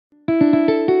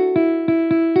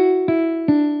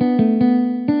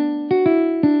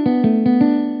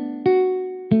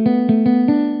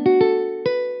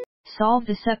Solve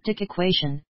the septic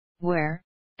equation, where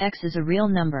x is a real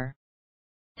number.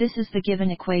 This is the given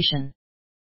equation.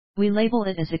 We label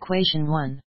it as equation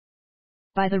 1.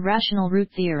 By the rational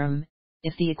root theorem,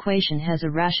 if the equation has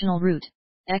a rational root,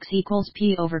 x equals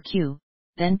p over q,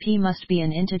 then p must be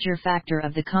an integer factor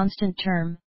of the constant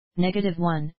term,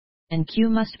 -1, and q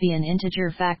must be an integer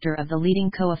factor of the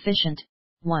leading coefficient,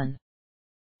 1.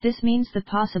 This means the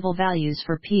possible values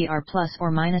for p are plus or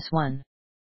minus 1.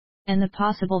 And the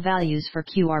possible values for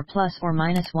q are plus or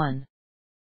minus 1.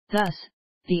 Thus,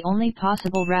 the only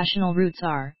possible rational roots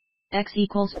are x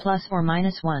equals plus or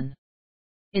minus 1.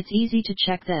 It's easy to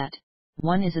check that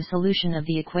 1 is a solution of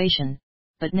the equation,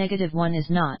 but -1 is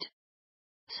not.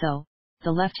 So,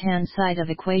 the left-hand side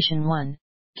of equation 1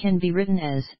 can be written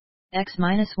as x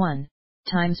minus 1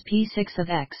 times p6 of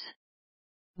x,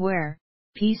 where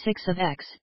p6 of x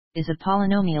is a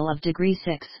polynomial of degree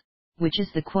 6, which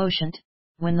is the quotient,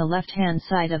 when the left-hand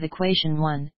side of equation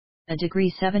 1, a degree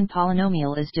 7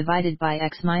 polynomial is divided by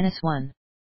x minus 1.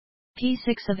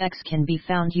 p6 of x can be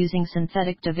found using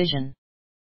synthetic division.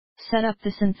 Set up the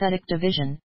synthetic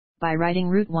division by writing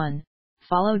root 1,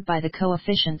 followed by the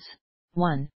coefficients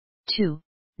 1, 2,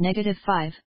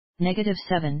 -5,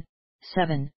 -7,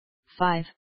 7, 5,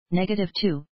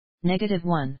 -2,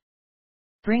 -1.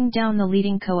 Bring down the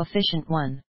leading coefficient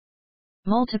 1.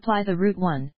 Multiply the root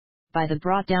 1 by the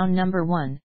brought down number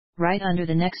 1, right under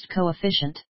the next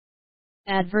coefficient.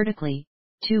 Add vertically,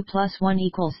 2 plus 1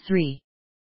 equals 3.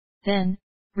 Then,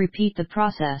 repeat the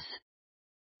process.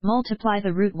 Multiply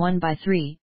the root 1 by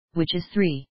 3, which is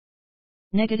 3.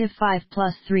 -5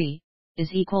 plus 3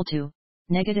 is equal to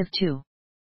 -2.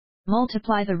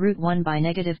 Multiply the root 1 by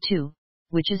 -2,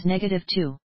 which is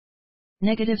 -2.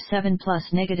 -7 plus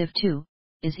 -2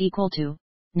 is equal to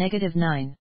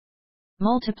 -9.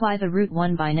 Multiply the root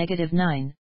 1 by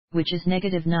 -9, which is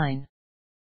 -9.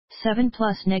 7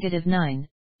 plus -9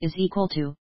 is equal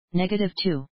to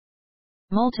 -2.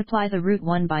 Multiply the root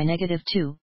 1 by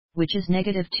 -2, which is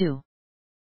 -2.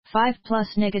 5 plus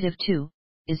 -2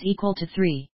 is equal to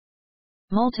 3.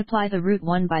 Multiply the root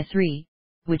 1 by 3,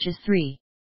 which is 3.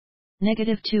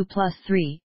 -2 plus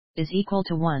 3 is equal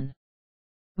to 1.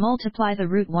 Multiply the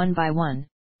root 1 by 1,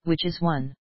 which is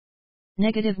 1.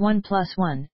 -1 plus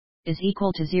 1 is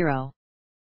equal to 0.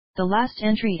 The last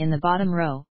entry in the bottom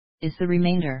row is the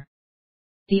remainder.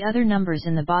 The other numbers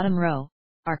in the bottom row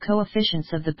are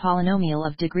coefficients of the polynomial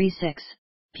of degree 6,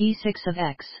 p6 of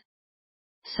x.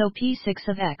 So p6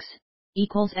 of x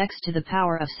equals x to the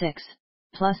power of 6,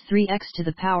 plus 3x to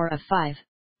the power of 5,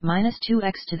 minus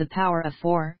 2x to the power of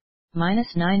 4,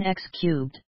 minus 9x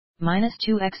cubed, minus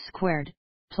 2x squared,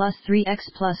 plus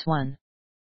 3x plus 1.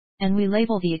 And we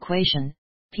label the equation,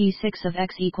 p6 of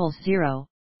x equals 0,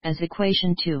 as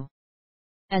equation 2.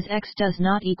 As x does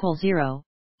not equal 0,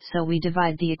 so we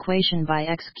divide the equation by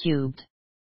x cubed.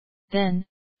 Then,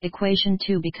 equation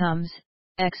 2 becomes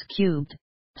x cubed,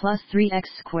 plus 3x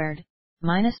squared,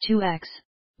 minus 2x,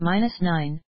 minus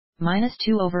 9, minus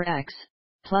 2 over x,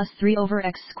 plus 3 over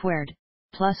x squared,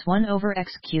 plus 1 over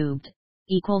x cubed,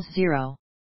 equals 0.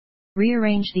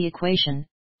 Rearrange the equation,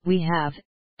 we have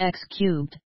x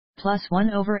cubed, plus 1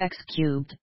 over x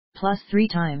cubed, plus 3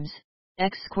 times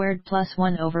x squared plus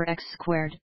 1 over x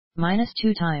squared, minus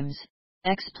 2 times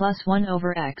x plus 1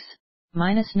 over x,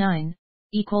 minus 9,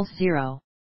 equals 0.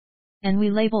 And we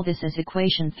label this as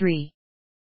equation 3.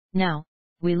 Now,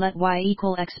 we let y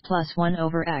equal x plus 1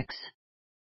 over x.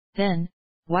 Then,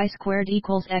 y squared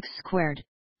equals x squared,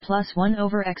 plus 1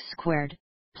 over x squared,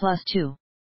 plus 2.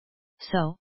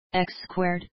 So, x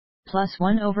squared, plus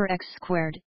 1 over x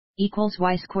squared, equals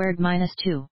y squared minus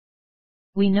 2.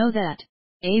 We know that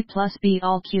a plus b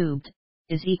all cubed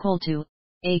is equal to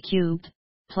a cubed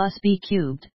plus b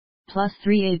cubed plus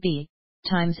 3ab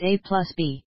times a plus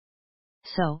b.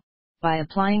 So, by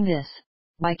applying this,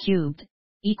 y cubed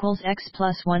equals x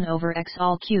plus 1 over x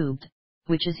all cubed,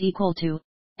 which is equal to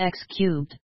x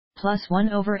cubed plus 1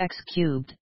 over x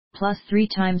cubed plus 3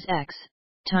 times x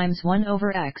times 1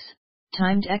 over x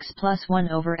times x plus 1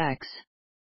 over x.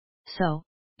 So,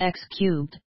 x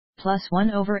cubed plus 1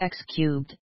 over x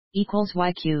cubed equals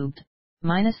y cubed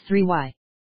minus 3y.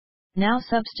 Now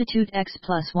substitute x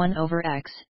plus 1 over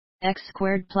x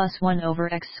squared plus 1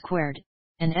 over x squared,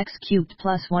 and x cubed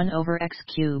plus 1 over x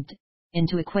cubed,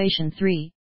 into equation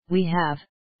 3, we have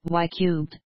y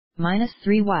cubed minus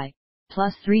 3y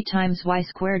plus 3 times y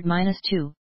squared minus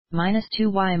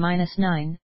 2y minus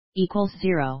 9 equals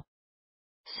 0.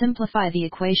 Simplify the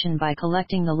equation by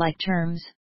collecting the like terms.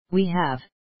 We have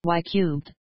y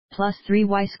cubed plus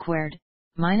 3y squared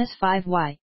minus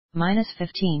 5y minus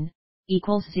 15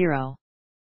 equals 0.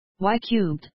 Y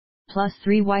cubed plus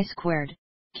 3y squared,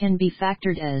 can be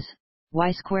factored as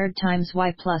y squared times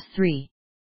y plus 3.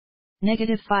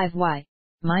 Negative 5y,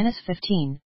 minus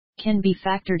 15, can be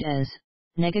factored as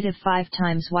negative 5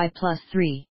 times y plus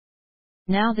 3.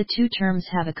 Now the two terms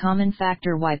have a common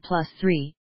factor y plus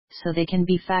 3, so they can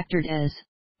be factored as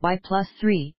y plus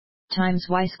 3 times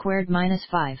y squared minus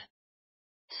 5.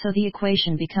 So the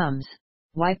equation becomes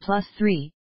y plus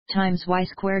 3 times y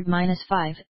squared minus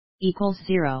 5 equals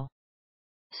 0.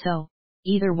 So,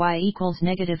 either y equals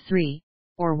negative 3,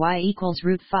 or y equals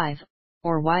root 5,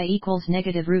 or y equals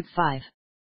negative root 5.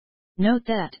 Note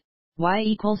that y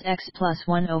equals x plus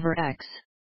 1 over x.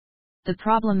 The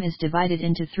problem is divided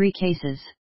into three cases.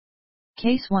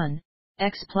 Case 1,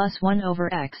 x plus 1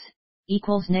 over x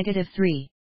equals negative 3.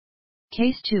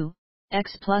 Case 2,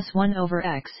 x plus 1 over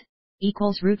x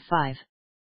equals root 5.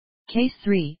 Case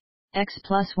 3, x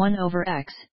plus 1 over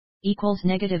x equals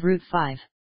negative root 5.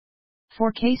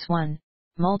 For case 1,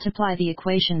 multiply the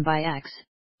equation by x,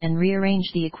 and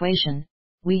rearrange the equation.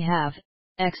 We have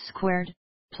x squared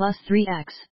plus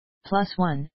 3x plus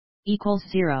 1 equals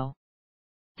 0.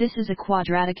 This is a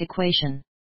quadratic equation.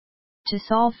 To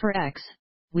solve for x,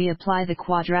 we apply the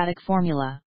quadratic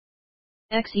formula.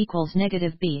 X equals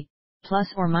negative b,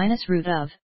 plus or minus root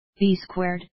of b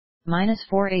squared, minus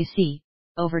 4ac,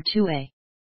 over 2a.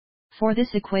 For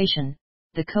this equation,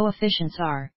 the coefficients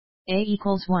are a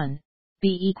equals 1,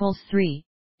 b equals 3,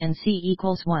 and c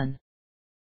equals 1.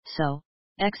 So,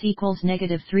 x equals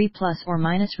negative 3 plus or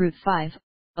minus root 5,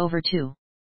 over 2.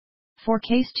 For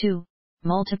case 2,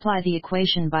 multiply the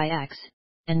equation by x,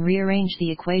 and rearrange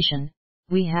the equation.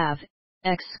 We have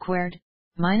x squared,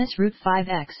 minus root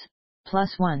 5x,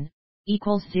 plus 1,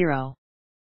 equals 0.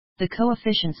 The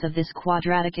coefficients of this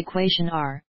quadratic equation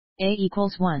are a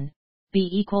equals 1, b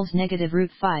equals negative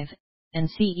root 5, and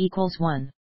c equals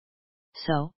 1.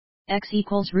 So, x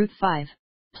equals root 5,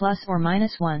 plus or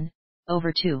minus 1,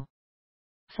 over 2.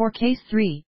 For case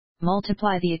 3,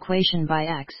 multiply the equation by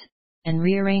x, and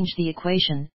rearrange the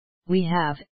equation. We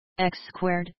have x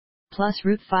squared, plus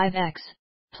root 5x,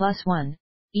 plus 1,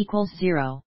 equals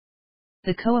 0.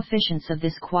 The coefficients of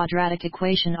this quadratic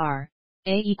equation are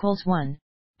a equals 1,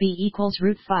 b equals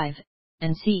root 5,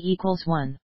 and c equals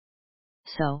 1.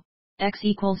 So, x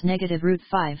equals negative root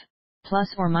 5,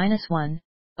 plus or minus 1,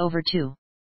 over 2.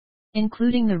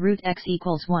 Including the root x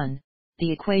equals 1,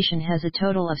 the equation has a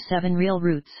total of 7 real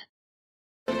roots.